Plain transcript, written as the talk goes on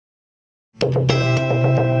The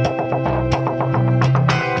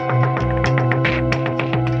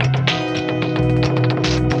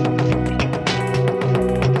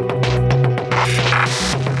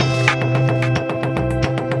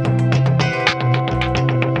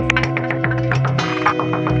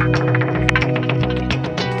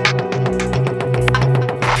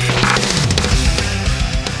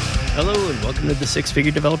Six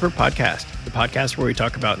Figure Developer Podcast, the podcast where we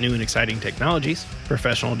talk about new and exciting technologies,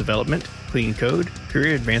 professional development, clean code,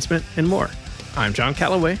 career advancement, and more. I'm John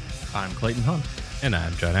Calloway. I'm Clayton Hunt. And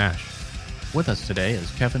I'm John Ash. With us today is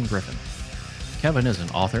Kevin Griffin. Kevin is an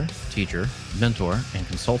author, teacher, mentor, and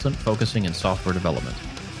consultant focusing in software development.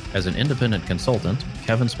 As an independent consultant,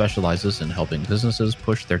 Kevin specializes in helping businesses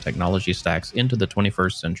push their technology stacks into the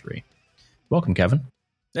 21st century. Welcome, Kevin.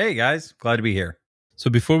 Hey, guys. Glad to be here. So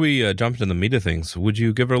before we jump into the meat of things, would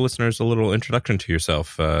you give our listeners a little introduction to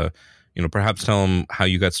yourself? Perhaps tell them how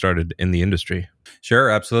you got started in the industry. Sure,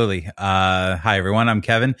 absolutely. Hi, everyone. I'm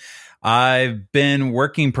Kevin. I've been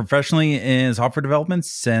working professionally in software development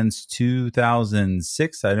since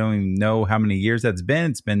 2006. I don't even know how many years that's been.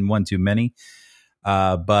 It's been one too many.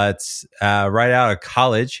 But right out of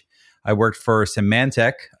college, I worked for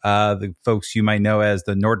Symantec, the folks you might know as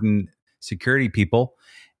the Norton security people.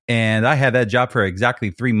 And I had that job for exactly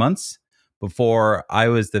 3 months before I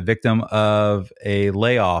was the victim of a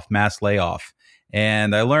mass layoff.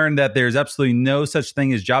 And I learned that there's absolutely no such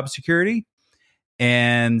thing as job security.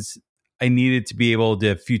 And I needed to be able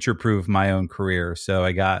to future-proof my own career. So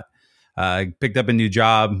I picked up a new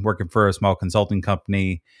job working for a small consulting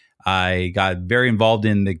company. I got very involved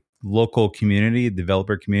in the local community,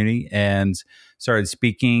 developer community, and started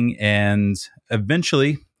speaking and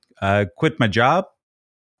eventually quit my job.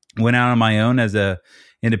 Went out on my own as a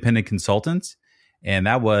independent consultant, and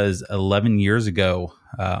that was 11 years ago,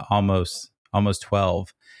 almost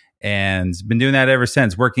 12, and been doing that ever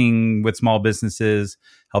since, working with small businesses,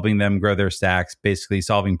 helping them grow their stacks, basically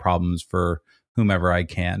solving problems for whomever I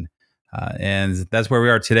can. And that's where we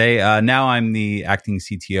are today. Now I'm the acting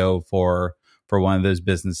CTO for one of those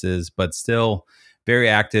businesses, but still very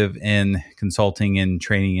active in consulting and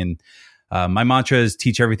training. And my mantra is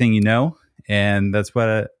teach everything you know, and that's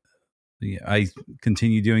what I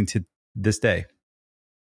continue doing to this day.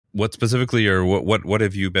 What specifically, or what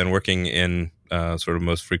have you been working in sort of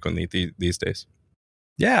most frequently these days?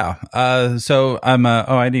 Yeah. So I'm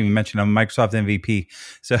I didn't even mention I'm a Microsoft MVP.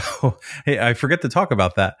 So hey, I forget to talk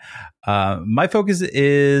about that. My focus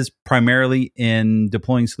is primarily in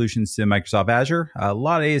deploying solutions to Microsoft Azure, a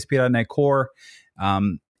lot of ASP.NET Core,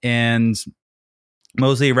 and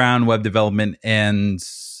mostly around web development and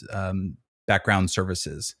background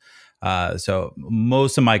services. So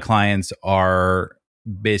most of my clients are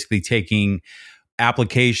basically taking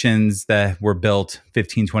applications that were built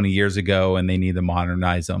 15, 20 years ago, and they need to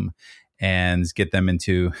modernize them and get them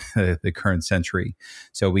into the current century.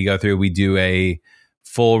 So we do a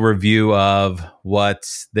full review of what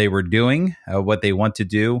they were doing, what they want to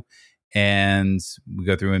do, and we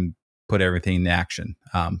go through and put everything in action.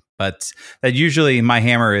 But that usually my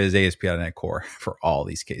hammer is ASP.NET Core for all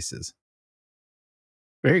these cases.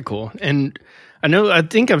 Very cool. And I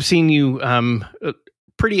think I've seen you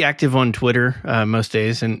pretty active on Twitter most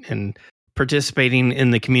days and participating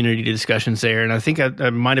in the community discussions there. And I think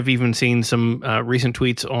I might have even seen some recent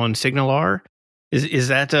tweets on SignalR. Is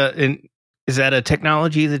that a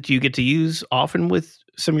technology that you get to use often with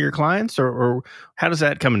some of your clients, or how does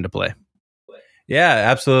that come into play?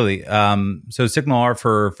 Yeah, absolutely. So SignalR,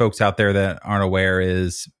 for folks out there that aren't aware,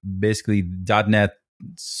 is basically .NET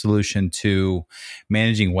solution to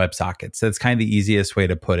managing WebSockets. That's kind of the easiest way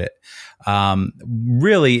to put it.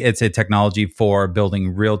 Really, it's a technology for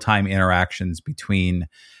building real-time interactions between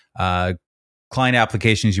client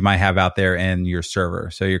applications you might have out there and your server.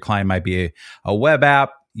 So your client might be a web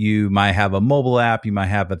app, you might have a mobile app, you might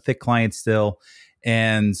have a thick client still,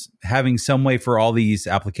 and having some way for all these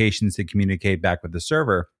applications to communicate back with the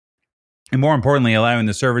server. And more importantly, allowing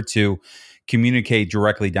the server to communicate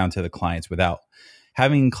directly down to the clients without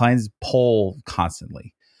having clients poll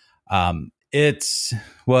constantly. It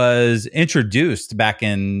was introduced back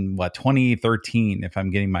in 2013, if I'm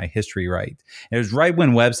getting my history right. It was right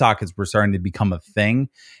when WebSockets were starting to become a thing,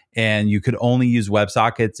 and you could only use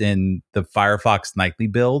WebSockets in the Firefox nightly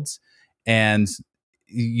builds, and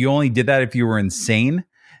you only did that if you were insane.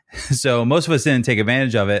 So most of us didn't take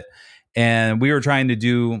advantage of it, and we were trying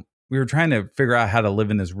to figure out how to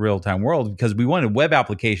live in this real-time world because we wanted web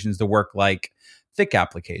applications to work like thick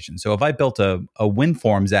applications. So if I built a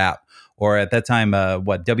WinForms app, or at that time,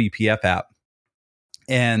 WPF app,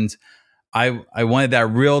 and I wanted that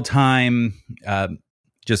real time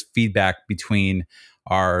just feedback between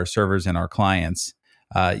our servers and our clients.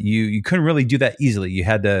 You couldn't really do that easily. You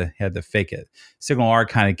had to fake it. SignalR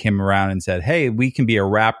kind of came around and said, "Hey, we can be a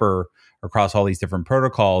wrapper across all these different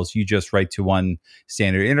protocols. You just write to one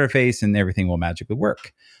standard interface, and everything will magically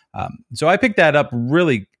work." So I picked that up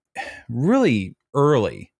really, really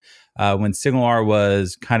early when SignalR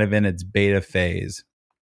was kind of in its beta phase,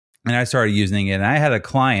 and I started using it. And I had a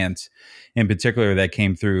client in particular that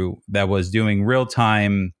came through that was doing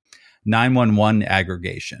real-time 911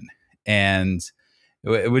 aggregation, and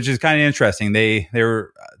which is kind of interesting. They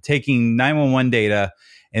were taking 911 data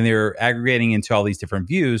and they were aggregating into all these different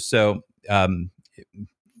views. So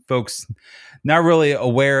folks not really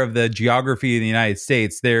aware of the geography of the United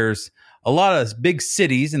States, there's a lot of big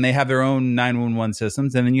cities and they have their own 911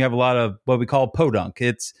 systems. And then you have a lot of what we call podunk.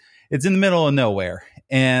 It's in the middle of nowhere.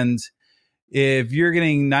 And if you're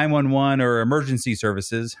getting 911 or emergency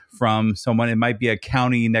services from someone, it might be a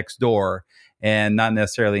county next door and not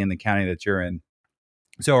necessarily in the county that you're in.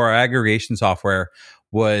 So our aggregation software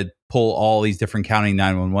would pull all these different county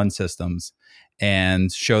 911 systems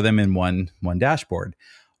and show them in one dashboard.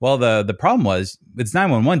 Well, the problem was it's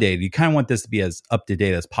 911 data. You kind of want this to be as up to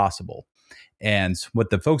date as possible. And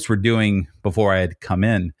what the folks were doing before I had come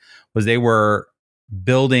in was they were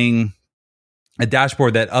building a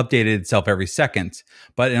dashboard that updated itself every second.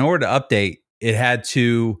 But in order to update, it had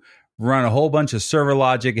to run a whole bunch of server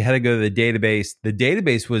logic. It had to go to the database. The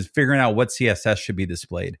database was figuring out what CSS should be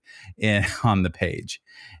displayed on the page.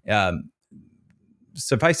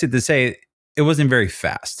 Suffice it to say, it wasn't very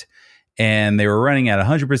fast. And they were running at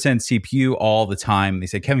 100% CPU all the time. They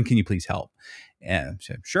said, "Kevin, can you please help?" And I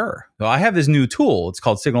said, "Sure. Well, I have this new tool. It's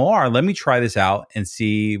called SignalR. Let me try this out and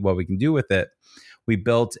see what we can do with it." We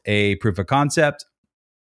built a proof of concept,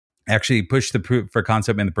 actually pushed the proof of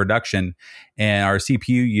concept into production, and our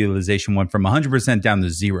CPU utilization went from 100% down to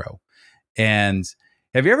 0. And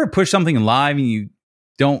have you ever pushed something live and you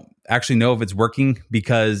don't actually know if it's working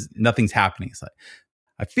because nothing's happening? It's like,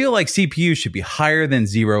 I feel like CPU should be higher than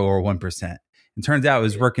 0 or 1%. It turns out it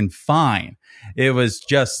was working fine. It was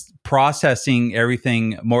just processing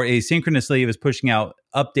everything more asynchronously. It was pushing out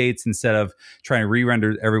updates instead of trying to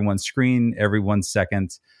re-render everyone's screen every 1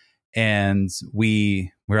 second. And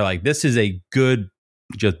we were like, this is a good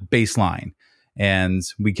just baseline. And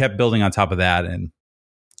we kept building on top of that. And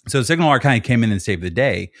so SignalR kind of came in and saved the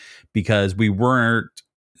day because we weren't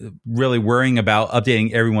really worrying about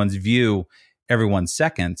updating everyone's view every 1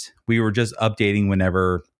 second. We were just updating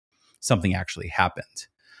whenever something actually happened.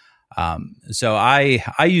 So I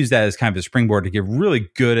use that as kind of a springboard to get really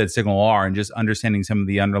good at SignalR and just understanding some of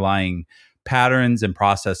the underlying patterns and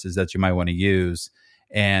processes that you might want to use.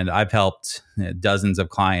 And I've helped dozens of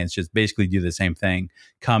clients just basically do the same thing,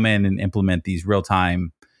 come in and implement these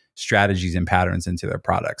real-time strategies and patterns into their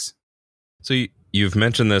products. So you've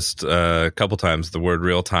mentioned this a couple times, the word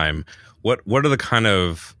real-time. What are the kind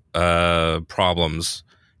of problems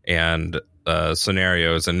and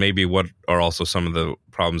scenarios, and maybe what are also some of the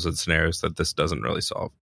problems and scenarios that this doesn't really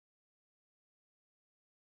solve?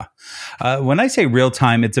 When I say real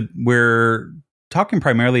time, we're talking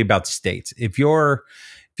primarily about states. If you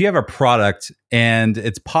have a product and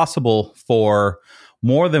it's possible for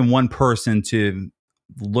more than one person to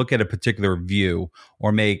look at a particular view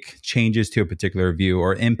or make changes to a particular view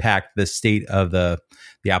or impact the state of the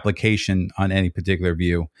application on any particular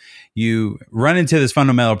view, you run into this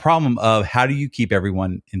fundamental problem of how do you keep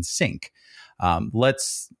everyone in sync?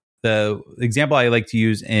 The example I like to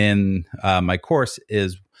use in my course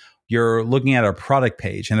is you're looking at a product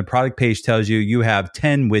page and the product page tells you have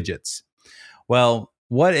 10 widgets. Well,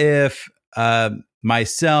 what if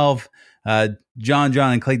myself, John,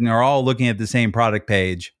 and Clayton are all looking at the same product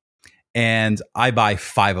page and I buy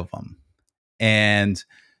 5 of them and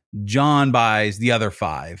John buys the other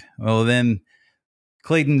 5. Well, then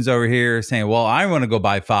Clayton's over here saying, well, I want to go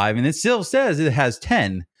buy 5. And it still says it has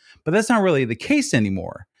 10, but that's not really the case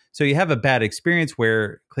anymore. So you have a bad experience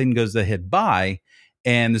where Clayton goes to hit buy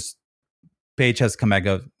and this page has to come back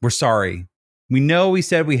and go, we're sorry. We know we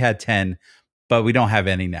said we had 10, but we don't have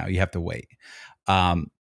any now. You have to wait.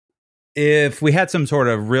 If we had some sort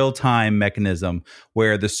of real-time mechanism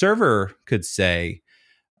where the server could say,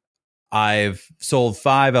 I've sold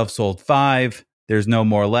 5, there's no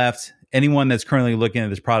more left. Anyone that's currently looking at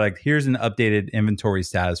this product, here's an updated inventory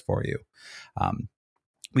status for you.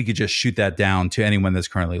 We could just shoot that down to anyone that's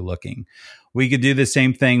currently looking. We could do the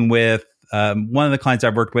same thing with one of the clients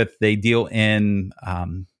I've worked with. They deal in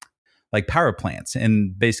like power plants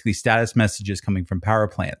and basically status messages coming from power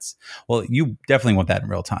plants. Well, you definitely want that in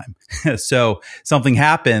real time. So something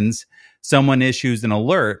happens, someone issues an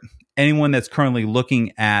alert, anyone that's currently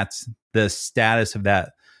looking at the status of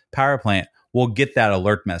that power plant will get that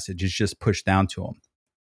alert message. It's just pushed down to them.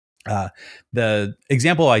 The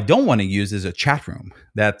example I don't want to use is a chat room.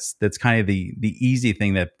 That's kind of the easy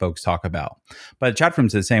thing that folks talk about. But chat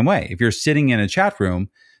rooms are the same way. If you're sitting in a chat room,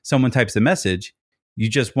 someone types a message, you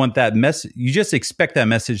just want that message. You just expect that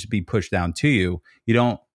message to be pushed down to you. You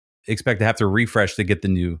don't expect to have to refresh to get the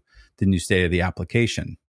new state of the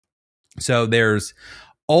application. So there's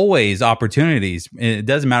always opportunities. It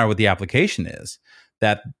doesn't matter what the application is,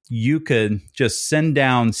 that you could just send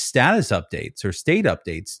down status updates or state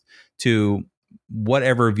updates to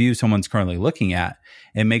whatever view someone's currently looking at,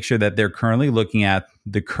 and make sure that they're currently looking at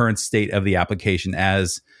the current state of the application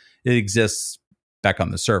as it exists back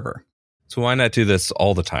on the server. So why not do this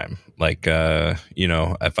all the time? Like,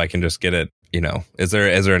 if I can just get it, is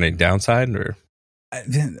there any downside? Or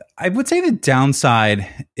I would say the downside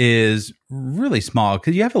is really small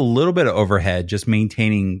because you have a little bit of overhead just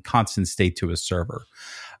maintaining constant state to a server.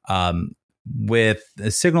 With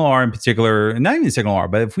SignalR in particular, not even SignalR,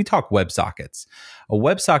 but if we talk WebSockets, a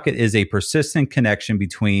WebSocket is a persistent connection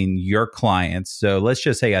between your clients. So let's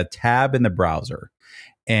just say a tab in the browser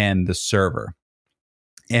and the server.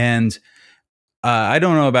 And I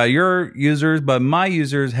don't know about your users, but my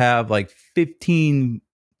users have like 15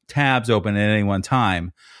 tabs open at any one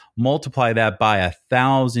time. Multiply that by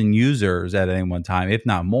 1,000 users at any one time, if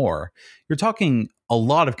not more. You're talking a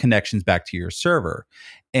lot of connections back to your server.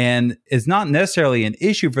 And it's not necessarily an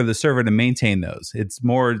issue for the server to maintain those. It's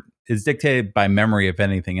dictated by memory, if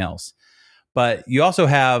anything else. But you also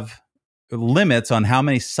have limits on how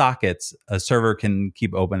many sockets a server can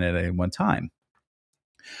keep open at any one time.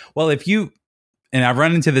 Well, and I've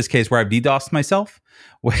run into this case where I've DDoSed myself,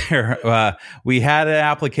 where we had an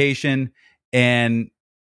application, and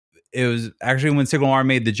it was actually when SignalR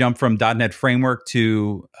made the jump from .NET Framework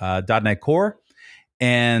to .NET Core,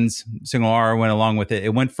 and SignalR went along with it.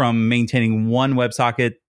 It went from maintaining one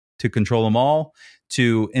WebSocket to control them all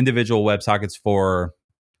to individual WebSockets for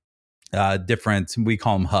different, we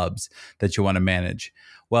call them hubs, that you want to manage.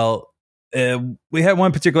 Well, we had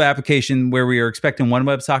one particular application where we were expecting one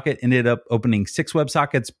WebSocket, ended up opening 6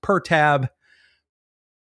 WebSockets per tab,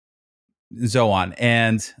 so on.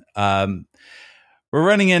 And we're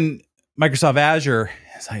running in Microsoft Azure.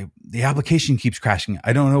 It's like, the application keeps crashing.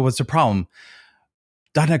 I don't know what's the problem.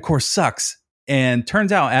 .NET Core sucks. And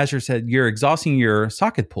turns out Azure said, you're exhausting your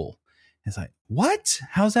socket pool. It's like, what?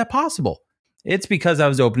 How's that possible? It's because I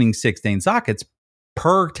was opening 16 sockets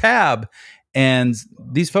per tab. And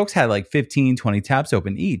these folks had like 15, 20 tabs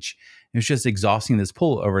open each. It was just exhausting this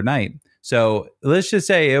pool overnight. So let's just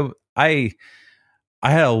say I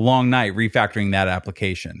had a long night refactoring that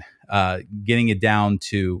application, getting it down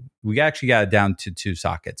to, we actually got it down to 2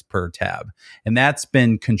 sockets per tab. And that's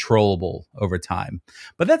been controllable over time.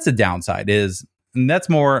 But that's the downside and that's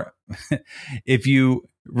more if you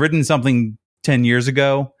written something 10 years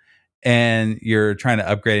ago and you're trying to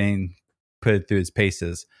upgrade and put it through its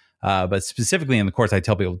paces. But specifically in the course, I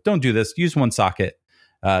tell people, don't do this. Use one socket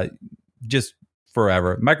just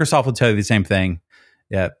forever. Microsoft will tell you the same thing.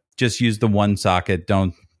 Yeah, just use the one socket.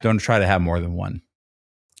 Don't try to have more than one.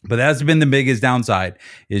 But that's been the biggest downside,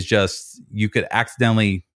 is just you could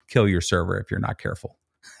accidentally kill your server if you're not careful.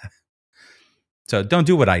 So don't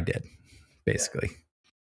do what I did, basically.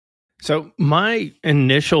 So my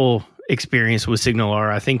initial experience with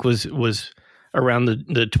SignalR, I think, was around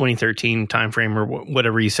the 2013 timeframe, or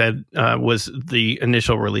whatever you said was the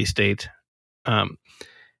initial release date, and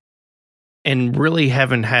really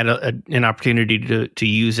haven't had an opportunity to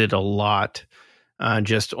use it a lot,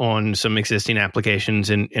 just on some existing applications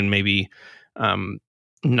and maybe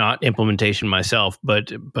not implementation myself,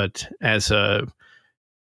 but as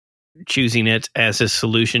choosing it as a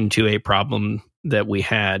solution to a problem that we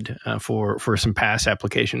had for some past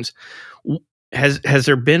applications. Has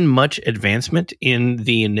there been much advancement in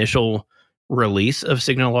the initial release of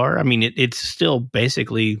SignalR? I mean, it's still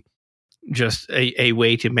basically just a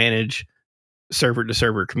way to manage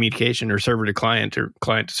server-to-server communication, or server-to-client, or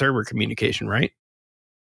client-to-server communication, right?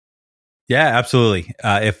 Yeah, absolutely.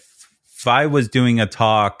 If I was doing a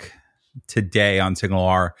talk today on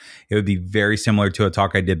SignalR, it would be very similar to a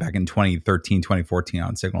talk I did back in 2013, 2014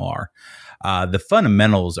 on SignalR. The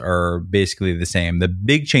fundamentals are basically the same. The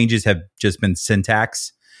big changes have just been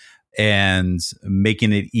syntax and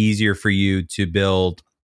making it easier for you to build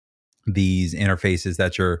these interfaces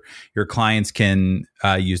that your clients can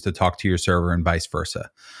use to talk to your server, and vice versa.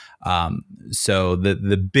 So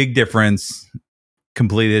the big difference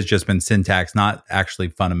completely has just been syntax, not actually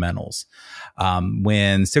fundamentals.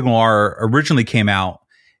 When SignalR originally came out,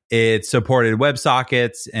 It supported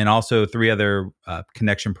WebSockets and also 3 other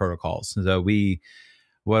connection protocols. So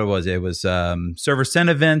what was it? It was server send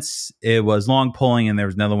events, it was long polling, and there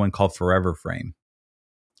was another one called Forever Frame.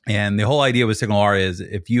 And the whole idea with SignalR is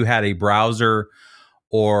if you had a browser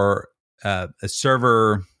or a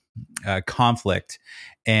server conflict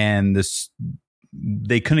and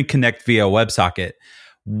they couldn't connect via WebSocket,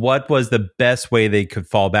 what was the best way they could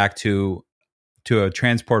fall back to a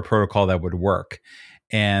transport protocol that would work?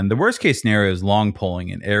 And the worst case scenario is long polling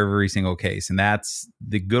in every single case. And that's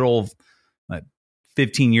the good old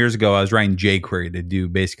 15 years ago, I was writing jQuery to do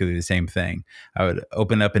basically the same thing. I would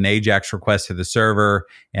open up an AJAX request to the server,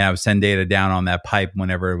 and I would send data down on that pipe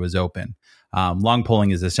whenever it was open. Long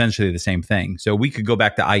polling is essentially the same thing. So we could go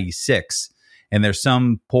back to IE6, and there's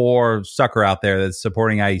some poor sucker out there that's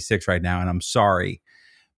supporting IE6 right now, and I'm sorry,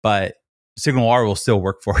 but SignalR will still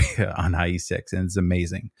work for you on IE6, and it's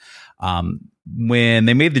amazing. When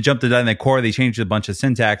they made the jump to .NET Core, they changed a bunch of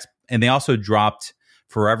syntax, and they also dropped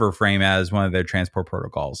Forever Frame as one of their transport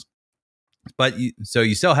protocols. But so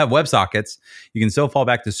you still have WebSockets. You can still fall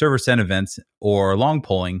back to server send events or long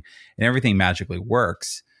polling, and everything magically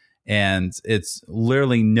works. And it's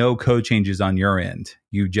literally no code changes on your end.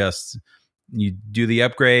 You do the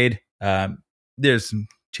upgrade. There's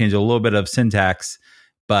change a little bit of syntax,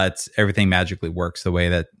 but everything magically works the way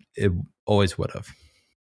that it always would have.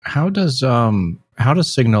 How does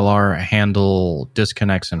SignalR handle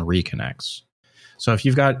disconnects and reconnects? So if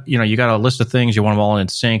you've got, you got a list of things, you want them all in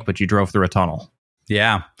sync, but you drove through a tunnel.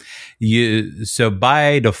 Yeah. So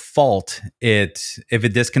by default, if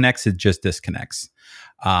it disconnects, it just disconnects.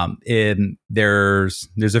 And there's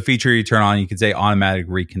a feature you turn on, you can say automatic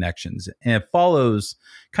reconnections. And it follows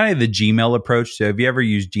kind of the Gmail approach. So if you ever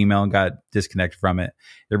used Gmail and got disconnected from it,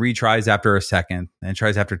 it retries after a second and it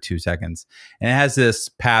tries after 2 seconds. And it has this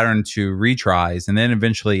pattern to retries. And then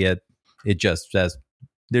eventually it just says,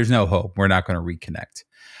 there's no hope. We're not going to reconnect.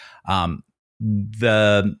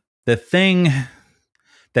 The thing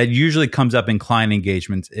that usually comes up in client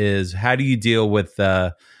engagements is how do you deal with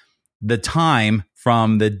the time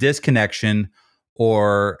from the disconnection,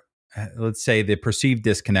 or let's say the perceived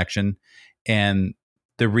disconnection, and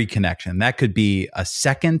the reconnection. That could be a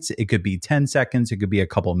second, it could be 10 seconds, it could be a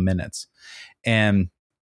couple of minutes. And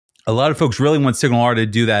a lot of folks really want SignalR to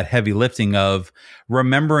do that heavy lifting of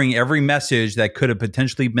remembering every message that could have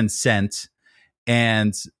potentially been sent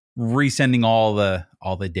and resending all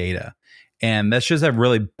the data. And that's just a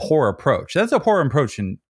really poor approach. That's a poor approach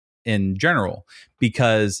in general,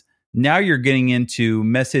 because now you're getting into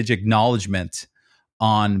message acknowledgement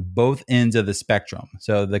on both ends of the spectrum.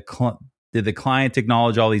 So did the client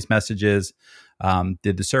acknowledge all these messages?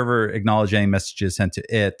 Did the server acknowledge any messages sent to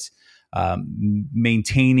it?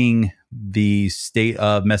 Maintaining the state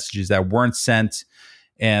of messages that weren't sent.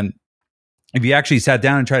 And if you actually sat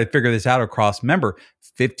down and tried to figure this out across, remember,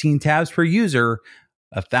 15 tabs per user,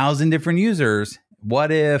 1,000 different users.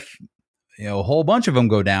 What if a whole bunch of them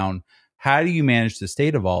go down? How do you manage the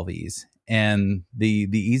state of all these? And the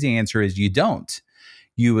easy answer is you don't.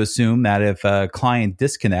 You assume that if a client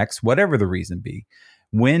disconnects, whatever the reason be,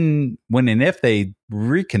 when and if they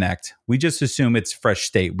reconnect, we just assume it's fresh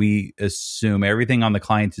state. We assume everything on the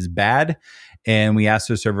client is bad, and we ask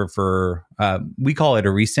the server for, we call it a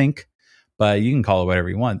resync, but you can call it whatever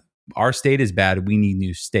you want. Our state is bad. We need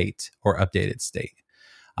new state or updated state.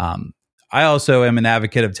 I also am an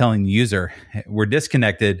advocate of telling the user, we're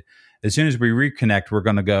disconnected. As soon as we reconnect, we're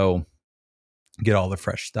going to go get all the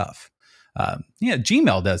fresh stuff.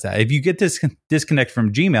 Gmail does that. If you get disconnect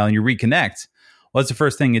from Gmail and you reconnect, what's the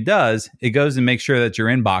first thing it does? It goes and makes sure that your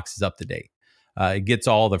inbox is up to date. It gets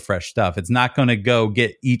all the fresh stuff. It's not going to go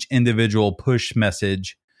get each individual push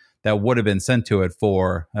message that would have been sent to it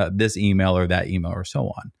for this email or that email or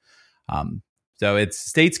so on. So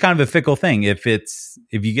state's kind of a fickle thing. If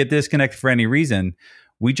you get disconnected for any reason,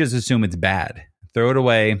 we just assume it's bad. Throw it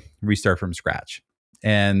away, restart from scratch.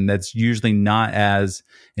 And that's usually not as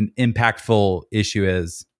an impactful issue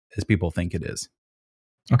as people think it is.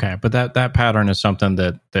 Okay, but that pattern is something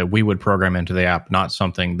that we would program into the app, not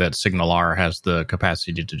something that SignalR has the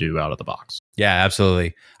capacity to do out of the box. Yeah,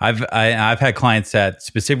 absolutely. I've had clients that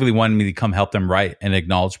specifically wanted me to come help them write an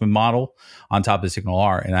acknowledgement model on top of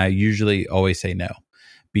SignalR, and I usually always say no,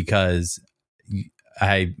 because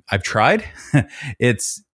I've tried.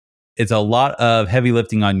 It's a lot of heavy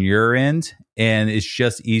lifting on your end, and it's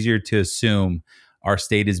just easier to assume our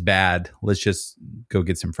state is bad. Let's just go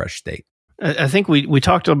get some fresh state. I think we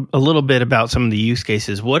talked a little bit about some of the use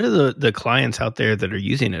cases. What are the clients out there that are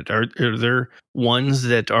using it? Are there ones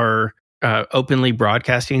that are openly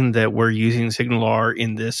broadcasting that we're using SignalR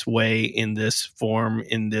in this way, in this form,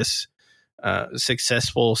 in this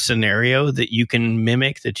successful scenario that you can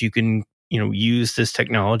mimic, that you can use this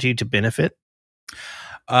technology to benefit?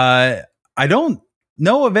 I don't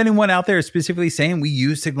know of anyone out there specifically saying we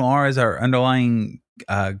use SignalR as our underlying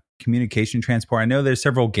communication transport. I know there's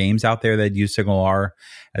several games out there that use SignalR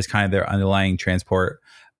as kind of their underlying transport.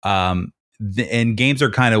 And games are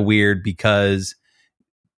kind of weird because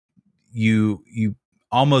you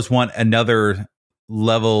almost want another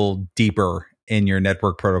level deeper in your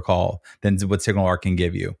network protocol than what SignalR can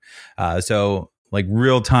give you. So like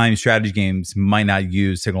real-time strategy games might not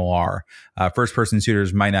use SignalR. First-person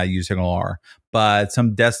shooters might not use SignalR. But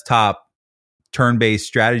some desktop turn-based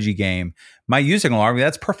strategy game might use SignalR. I mean,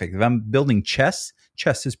 that's perfect. If I'm building chess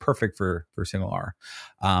is perfect for SignalR.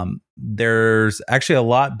 There's actually a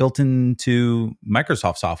lot built into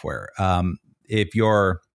Microsoft software. If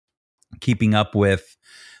you're keeping up with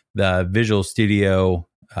the Visual Studio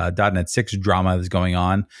 .NET 6 drama that's going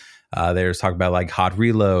on, there's talk about like hot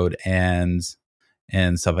reload and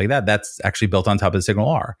stuff like that. That's actually built on top of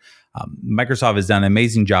SignalR. Microsoft has done an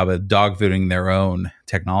amazing job of dogfooding their own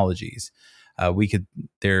technologies.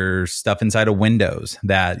 There's stuff inside of Windows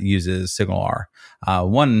that uses SignalR.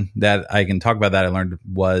 One that I can talk about that I learned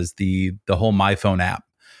was the whole My Phone app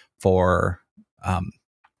for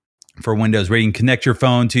Windows, where you can connect your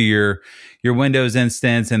phone to your Windows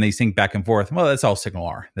instance and they sync back and forth. Well, that's all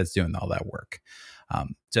SignalR that's doing all that work.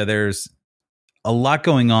 So there's a lot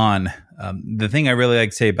going on. The thing I really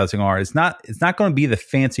like to say about SignalR is it's not going to be the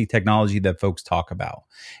fancy technology that folks talk about.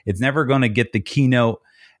 It's never going to get the keynote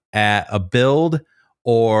at a build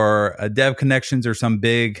or a dev connections or some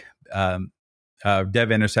big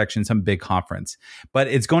dev intersection, some big conference. But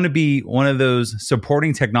it's going to be one of those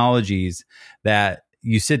supporting technologies that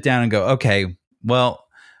you sit down and go, okay, well,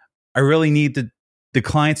 I really need the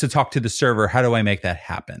clients to talk to the server. How do I make that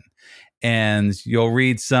happen? And you'll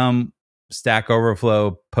read some Stack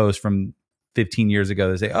Overflow post from 15 years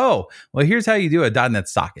ago that say, oh, well, here's how you do a .NET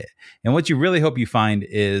socket. And what you really hope you find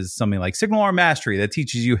is something like SignalR Mastery that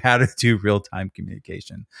teaches you how to do real-time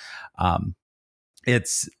communication. And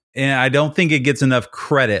I don't think it gets enough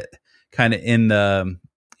credit kind of in the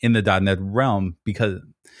 .NET realm because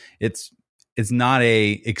it's not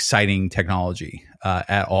a exciting technology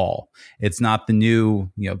at all. It's not the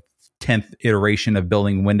new 10th iteration of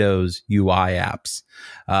building Windows UI apps.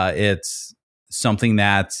 It's something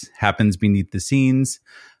that happens beneath the scenes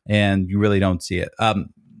and you really don't see it.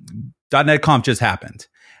 .NET Conf just happened.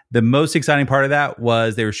 The most exciting part of that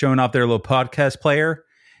was they were showing off their little podcast player.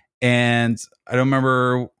 And I don't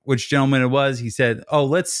remember which gentleman it was. He said, oh,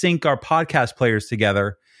 let's sync our podcast players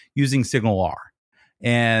together using SignalR.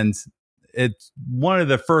 And it's one of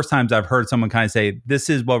the first times I've heard someone kind of say, this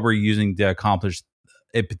is what we're using to accomplish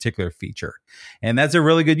a particular feature. And that's a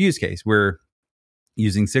really good use case. We're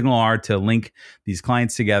using SignalR to link these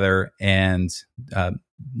clients together and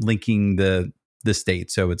linking the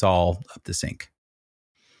state so it's all up to sync.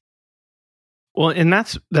 Well, and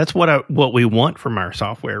that's what we want from our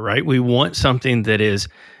software, right? We want something that is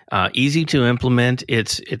easy to implement.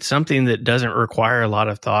 It's something that doesn't require a lot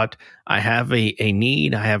of thought. I have a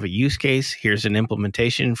need. I have a use case. Here's an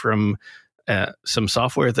implementation from some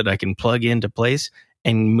software that I can plug into place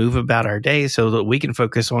and move about our day so that we can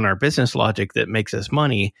focus on our business logic that makes us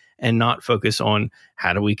money and not focus on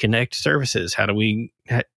how do we connect services? How do we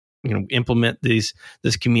implement this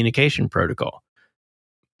communication protocol?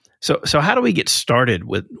 So how do we get started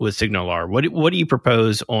with SignalR? What do you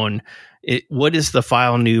propose on it? What is the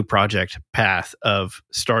file new project path of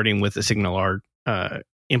starting with the SignalR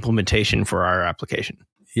implementation for our application?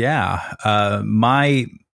 Yeah.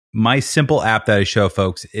 My simple app that I show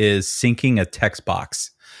folks is syncing a text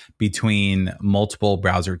box between multiple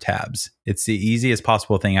browser tabs. It's the easiest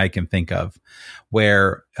possible thing I can think of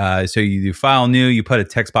where, so you do file new, you put a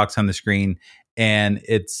text box on the screen, and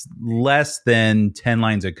it's less than 10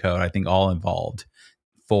 lines of code, I think, all involved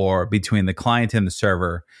for between the client and the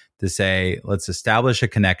server to say, let's establish a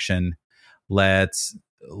connection. Let's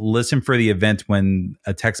listen for the event when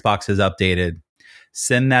a text box is updated,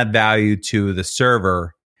 send that value to the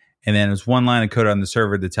server. And then there's one line of code on the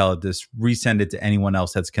server to tell it to resend it to anyone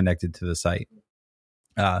else that's connected to the site.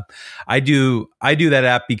 I do that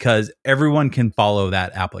app because everyone can follow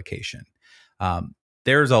that application.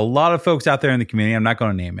 There's a lot of folks out there in the community, I'm not going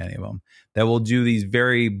to name any of them, that will do these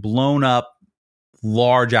very blown up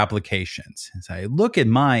large applications. And say, look at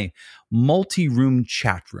my multi-room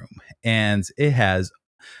chat room, and it has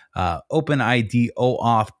OpenID,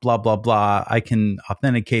 OAuth, blah, blah, blah. I can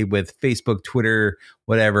authenticate with Facebook, Twitter,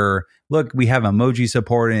 whatever. Look, we have emoji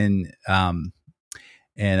support and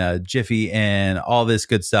Jiffy and all this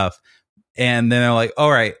good stuff. And then they're like,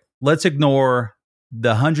 all right, let's ignore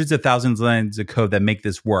the hundreds of thousands of lines of code that make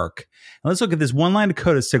this work. And let's look at this one line of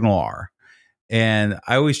code of SignalR. And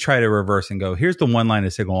I always try to reverse and go, here's the one line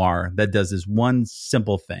of SignalR that does this one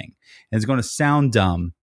simple thing. And it's going to sound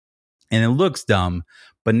dumb and it looks dumb,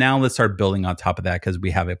 but now let's start building on top of that because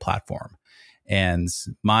we have a platform. And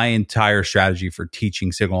my entire strategy for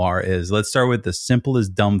teaching SignalR is let's start with the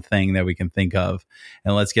simplest dumb thing that we can think of,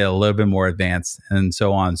 and let's get a little bit more advanced, and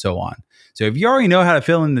so on and so on. So if you already know how to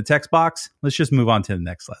fill in the text box, let's just move on to the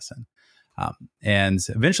next lesson. And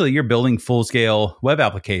eventually you're building full-scale web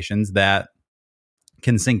applications that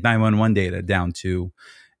can sync 911 data down to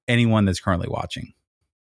anyone that's currently watching.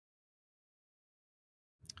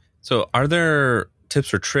 So are there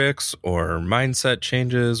tips or tricks or mindset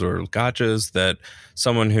changes or gotchas that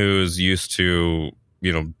someone who's used to,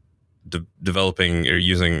 developing or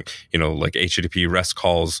using, like HTTP REST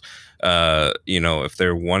calls, if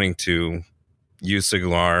they're wanting to use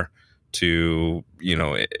SignalR to,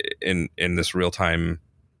 in this real-time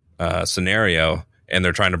scenario, and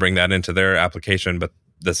they're trying to bring that into their application, but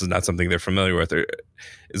this is not something they're familiar with? Or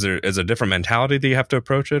is there a different mentality that you have to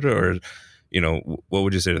approach it? Or, what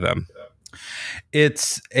would you say to them?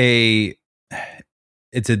 It's a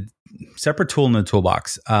separate tool in the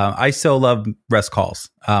toolbox. I still love REST calls.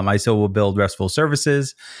 I still will build RESTful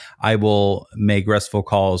services. I will make RESTful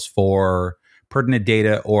calls for pertinent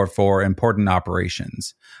data or for important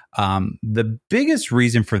operations. The biggest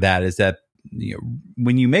reason for that is that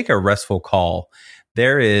when you make a RESTful call,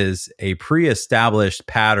 there is a pre-established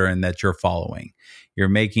pattern that you're following. You're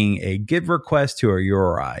making a GET request to a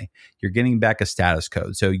URI. You're getting back a status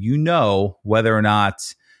code. So you know whether or not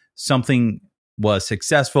something was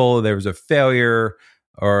successful, there was a failure,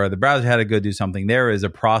 or the browser had to go do something. There is a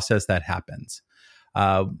process that happens.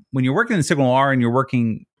 When you're working in SignalR and you're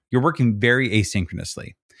working very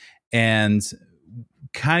asynchronously. And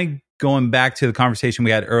kind of going back to the conversation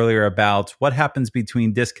we had earlier about what happens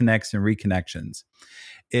between disconnects and reconnections.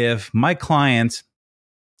 If my client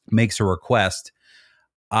makes a request,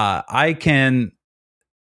 I can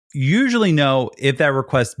usually know if that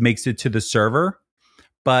request makes it to the server.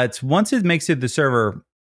 But once it makes it to the server,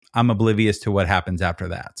 I'm oblivious to what happens after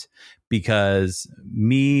that. Because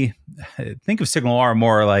think of SignalR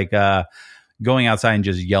more like going outside and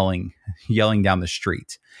just yelling down the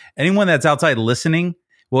street. Anyone that's outside listening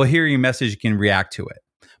will hear your message, can react to it.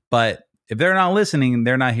 But if they're not listening,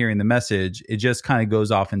 they're not hearing the message. It just kind of goes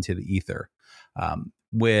off into the ether.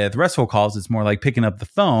 With RESTful calls, it's more like picking up the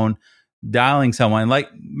phone, dialing someone. Like,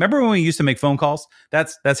 remember when we used to make phone calls?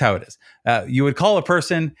 That's how it is. You would call a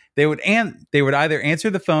person, they would either answer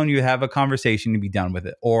the phone, you have a conversation, and be done with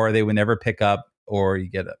it, or they would never pick up, or you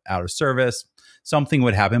get out of service. Something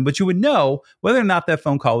would happen, but you would know whether or not that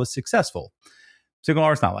phone call was successful.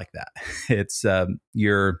 SignalR is not like that. It's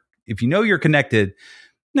if you know you're connected,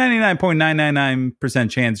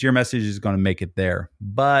 99.999% chance your message is going to make it there.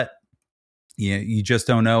 But you just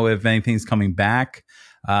don't know if anything's coming back.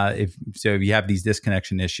 If you have these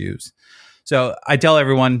disconnection issues. So I tell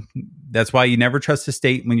everyone that's why you never trust the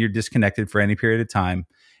state when you're disconnected for any period of time.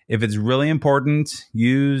 If it's really important,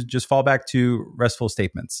 just fall back to RESTful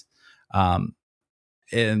statements.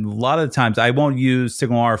 And a lot of the times I won't use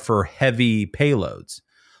SignalR for heavy payloads.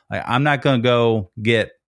 I'm not going to go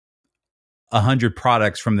get 100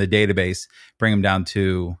 products from the database, bring them down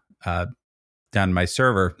to my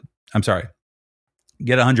server. I'm sorry.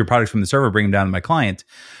 Get 100 products from the server, bring them down to my client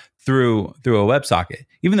through a WebSocket,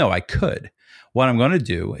 even though I could. What I'm going to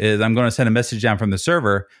do is I'm going to send a message down from the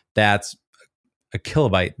server that's a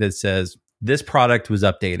kilobyte that says, this product was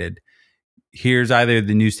updated. Here's either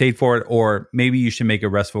the new state for it, or maybe you should make a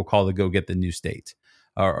RESTful call to go get the new state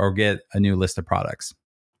or get a new list of products.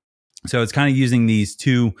 So it's kind of using these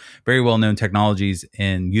two very well-known technologies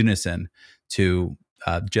in unison to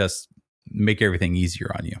just make everything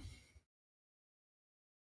easier on you.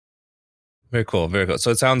 Very cool. Very cool.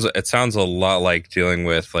 So it sounds a lot like dealing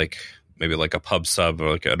with maybe a pub sub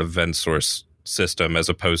or an event source system as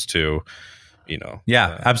opposed to,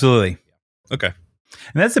 Yeah, absolutely. Okay.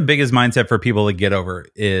 And that's the biggest mindset for people to get over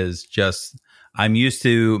is just, I'm used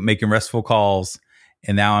to making RESTful calls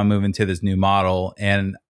and now I'm moving to this new model.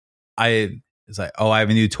 And it's like, I have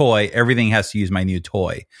a new toy. Everything has to use my new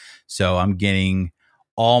toy. So I'm getting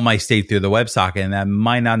all my state through the WebSocket, and that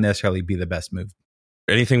might not necessarily be the best move.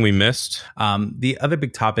 Anything we missed? The other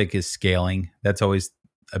big topic is scaling. That's always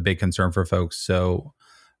a big concern for folks. So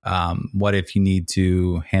What if you need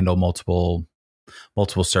to handle multiple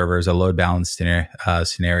servers, a load balance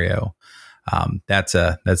scenario? That's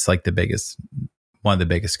like one of the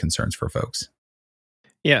biggest concerns for folks.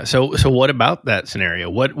 Yeah. So what about that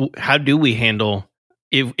scenario? How do we handle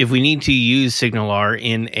if we need to use SignalR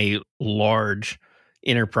in a large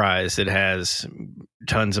enterprise that has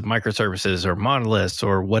tons of microservices or monoliths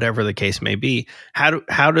or whatever the case may be? How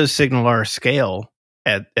does SignalR scale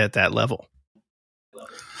at that level?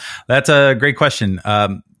 That's a great question.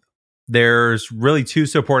 There's really two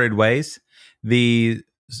supported ways. The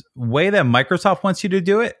way that Microsoft wants you to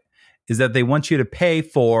do it is that they want you to pay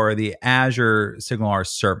for the Azure SignalR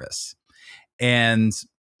service. And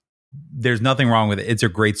there's nothing wrong with it. It's a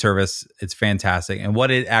great service. It's fantastic. And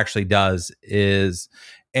what it actually does is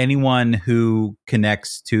anyone who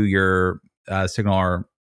connects to your SignalR,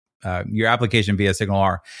 your application via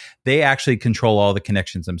SignalR, they actually control all the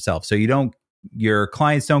connections themselves. So your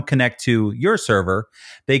clients don't connect to your server.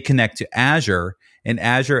 They connect to Azure, and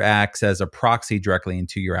Azure acts as a proxy directly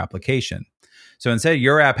into your application. So instead of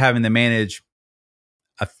your app having to manage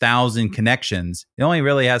 1,000 connections, it only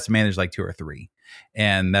really has to manage like 2 or 3.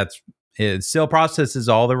 And it still processes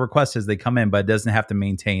all the requests as they come in, but it doesn't have to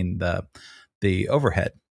maintain the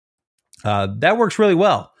overhead. That works really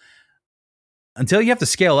well until you have to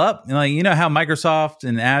scale up. You know how Microsoft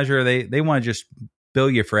and Azure, they want to just bill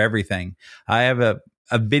you for everything. I have a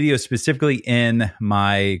video specifically in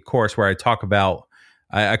my course where I talk about,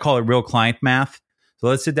 I call it real client math. So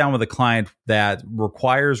let's sit down with a client that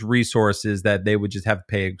requires resources that they would just have to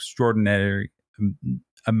pay extraordinary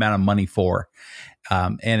amount of money for,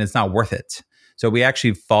 and it's not worth it. So we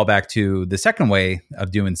actually fall back to the second way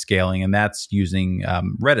of doing scaling, and that's using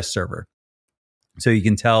Redis server. So you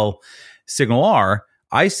can tell SignalR,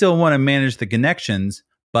 I still want to manage the connections,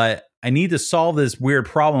 but I need to solve this weird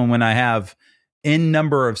problem when I have n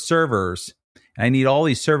number of servers. And I need all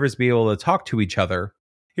these servers to be able to talk to each other.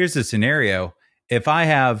 Here's the scenario. If I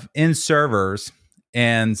have n servers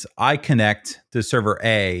and I connect to server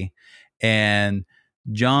A, and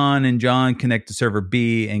John connect to server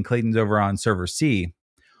B, and Clayton's over on server C.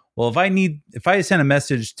 Well, if I send a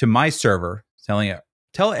message to my server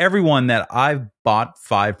tell everyone that I've bought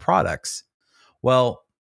 5 products, well,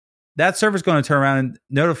 that server is going to turn around and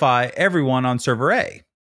notify everyone on server A.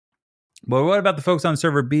 But what about the folks on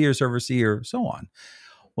server B or server C or so on?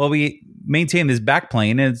 Well, we maintain this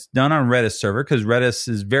backplane, and it's done on Redis server because Redis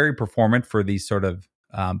is very performant for these sort of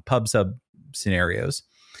pub sub scenarios.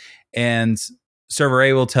 And server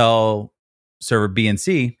A will tell server B and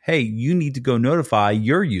C, hey, you need to go notify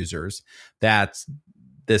your users that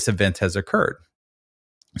this event has occurred.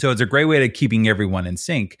 So it's a great way to keeping everyone in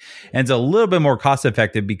sync. And it's a little bit more cost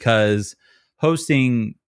effective because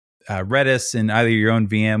hosting Redis in either your own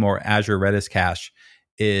VM or Azure Redis cache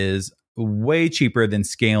is way cheaper than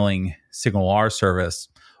scaling SignalR service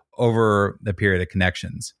over the period of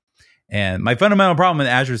connections. And my fundamental problem with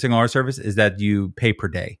Azure SignalR service is that you pay per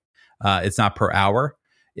day. It's not per hour.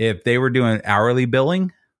 If they were doing hourly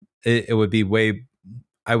billing, it would be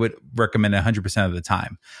I would recommend 100% of the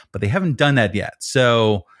time, but they haven't done that yet.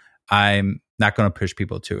 So I'm not going to push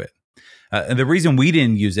people to it. And the reason we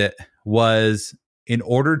didn't use it was in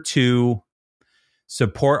order to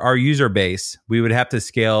support our user base, we would have to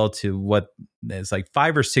scale to what is like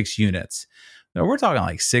 5 or 6 units. Now we're talking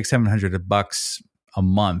like $600-700 a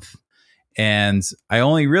month. And I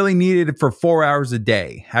only really needed it for 4 hours a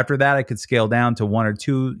day. After that, I could scale down to 1 or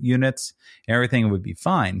 2 units and everything would be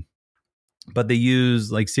fine. But they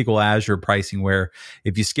use like SQL Azure pricing where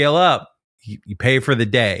if you scale up, you pay for the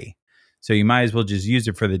day. So you might as well just use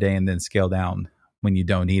it for the day and then scale down when you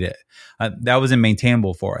don't need it. That wasn't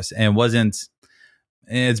maintainable for us. And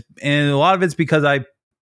and a lot of it's because I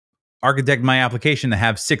architected my application to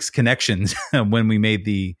have 6 connections when we made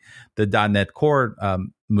the .NET Core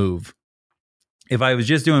move. If I was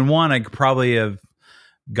just doing one, I could probably have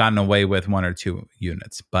gotten away with 1 or 2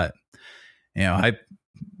 units. But I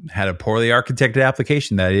had a poorly architected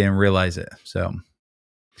application that I didn't realize it. So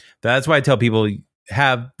that's why I tell people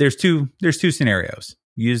there's two scenarios.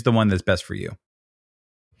 Use the one that's best for you.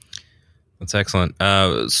 That's excellent.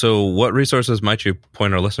 So what resources might you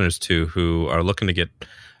point our listeners to who are looking to get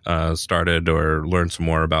started or learn some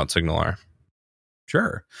more about SignalR?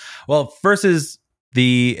 Sure. Well, first is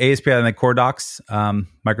the ASP.NET Core Docs,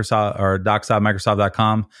 Microsoft or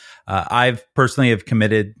docs.microsoft.com. I've personally have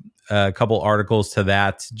committed a couple articles to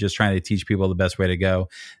that, just trying to teach people the best way to go.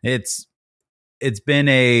 It's been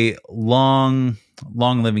a long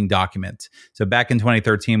living document. So back in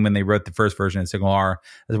 2013, when they wrote the first version of SignalR,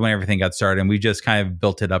 that's when everything got started, and we just kind of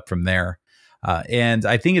built it up from there. And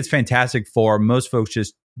I think it's fantastic for most folks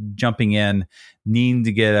just jumping in, needing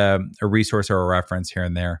to get a resource or a reference here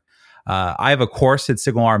and there. I have a course at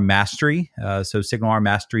SignalR Mastery, so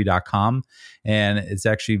SignalRmastery.com, and it's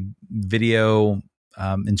actually video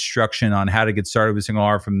instruction on how to get started with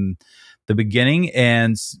SignalR from the beginning,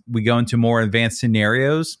 and we go into more advanced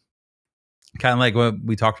scenarios, kind of like what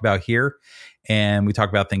we talked about here, and we talk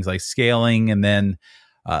about things like scaling, and then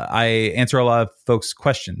I answer a lot of folks'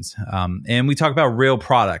 questions, and we talk about real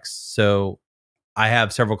products. So I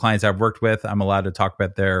have several clients I've worked with. I'm allowed to talk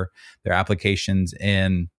about their applications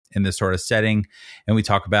in this sort of setting. And we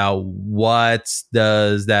talk about what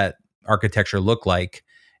does that architecture look like.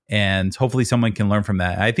 And hopefully someone can learn from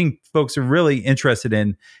that. I think folks are really interested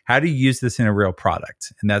in how to use this in a real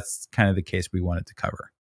product. And that's kind of the case we wanted to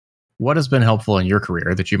cover. What has been helpful in your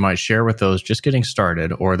career that you might share with those just getting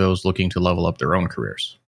started or those looking to level up their own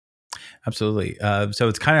careers? Absolutely. So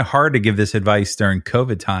it's kind of hard to give this advice during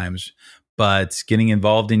COVID times, but getting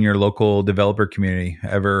involved in your local developer community,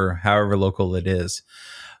 however local it is.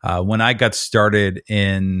 When I got started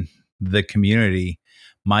in the community,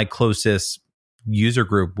 my closest user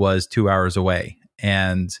group was 2 hours away.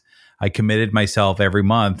 And I committed myself every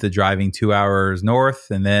month to driving 2 hours north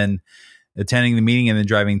and then attending the meeting and then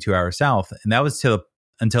driving 2 hours south. And that was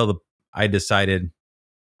until I decided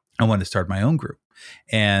I wanted to start my own group.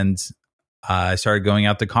 And I started going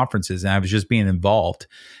out to conferences and I was just being involved.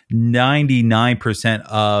 99%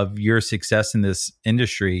 of your success in this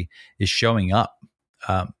industry is showing up.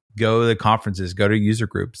 Go to the conferences, go to user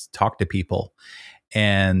groups, talk to people.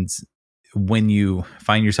 And when you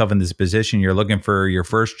find yourself in this position, you're looking for your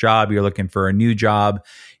first job, you're looking for a new job,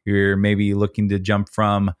 you're maybe looking to jump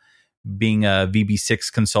from being a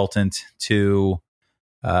VB6 consultant to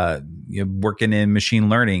working in machine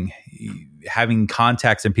learning, having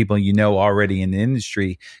contacts and people already in the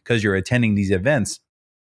industry because you're attending these events.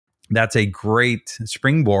 That's a great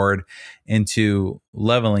springboard into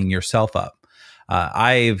leveling yourself up.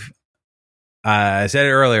 I said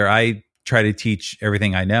it earlier, I try to teach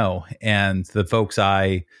everything I know, and the folks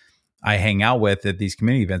I hang out with at these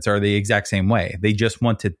community events are the exact same way. They just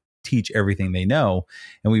want to teach everything they know,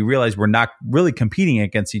 and we realize we're not really competing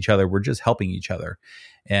against each other. We're just helping each other,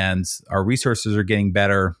 and our resources are getting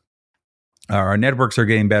better. Our networks are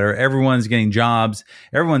getting better. Everyone's getting jobs.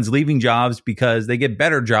 Everyone's leaving jobs because they get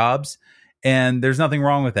better jobs, and there's nothing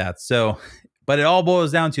wrong with that. So, but it all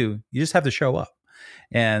boils down to you just have to show up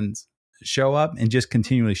and just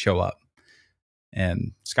continually show up,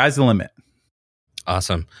 and sky's the limit.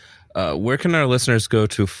 Awesome. Where can our listeners go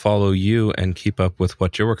to follow you and keep up with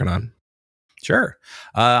what you're working on? Sure.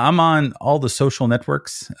 I'm on all the social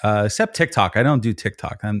networks, except TikTok. I don't do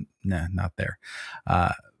TikTok. I'm not there.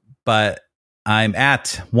 But I'm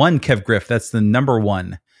at one Kev Griff. That's the number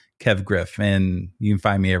one Kev Griff. And you can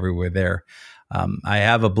find me everywhere there. I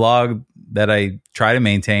have a blog that I try to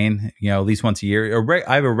maintain, at least once a year.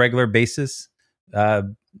 I have a regular basis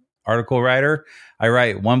article writer. I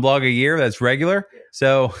write one blog a year. That's regular.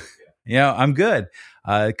 So, I'm good.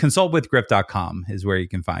 Consultwithgriff.com is where you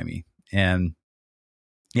can find me. And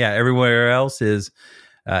everywhere else is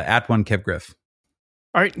at one Kev Griff.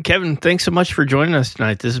 All right, Kevin, thanks so much for joining us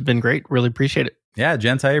tonight. This has been great. Really appreciate it. Yeah,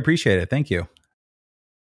 gents, I appreciate it. Thank you.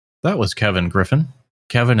 That was Kevin Griffin.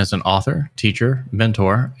 Kevin is an author, teacher,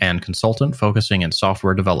 mentor, and consultant focusing in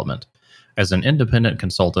software development. As an independent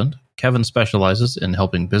consultant, Kevin specializes in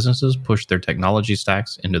helping businesses push their technology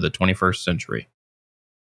stacks into the 21st century.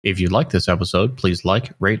 If you like this episode, please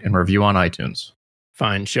like, rate, and review on iTunes.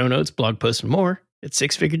 Find show notes, blog posts, and more at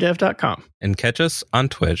sixfiguredev.com. And catch us on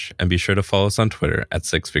Twitch, and be sure to follow us on Twitter at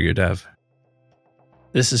sixfiguredev.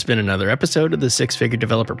 This has been another episode of the Six Figure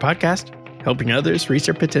Developer Podcast, helping others reach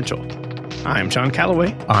their potential. I'm John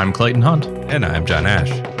Calloway. I'm Clayton Hunt. And I'm John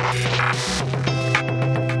Ash.